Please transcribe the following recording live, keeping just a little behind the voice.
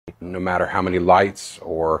No matter how many lights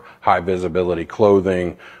or high visibility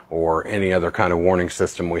clothing or any other kind of warning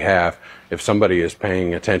system we have, if somebody is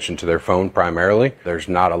paying attention to their phone primarily, there's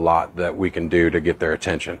not a lot that we can do to get their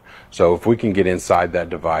attention. So if we can get inside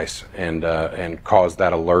that device and cause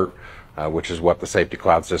that alert, which is what the Safety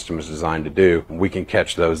Cloud system is designed to do, we can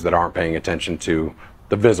catch those that aren't paying attention to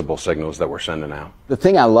the visible signals that we're sending out. The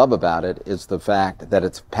thing I love about it is the fact that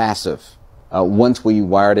it's passive. Once we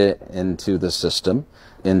wired it into the system,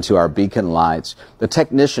 into our beacon lights, the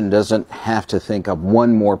technician doesn't have to think of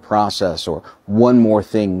one more process or one more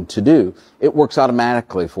thing to do. It works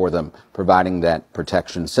automatically for them, providing that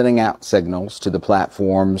protection, sending out signals to the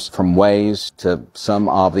platforms from Waze to some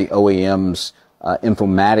of the OEM's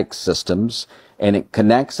informatics systems, and it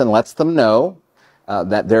connects and lets them know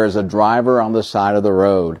that there is a driver on the side of the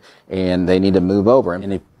road and they need to move over.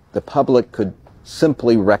 And if the public could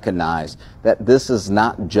simply recognize that this is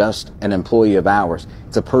not just an employee of ours,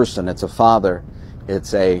 it's a person, it's a father,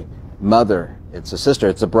 it's a mother, it's a sister,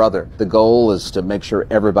 it's a brother. The goal is to make sure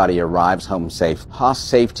everybody arrives home safe. HAAS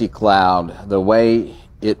Safety Cloud, the way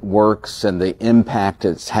it works and the impact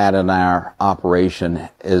it's had on our operation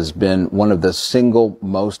has been one of the single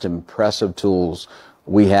most impressive tools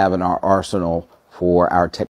we have in our arsenal for our technology.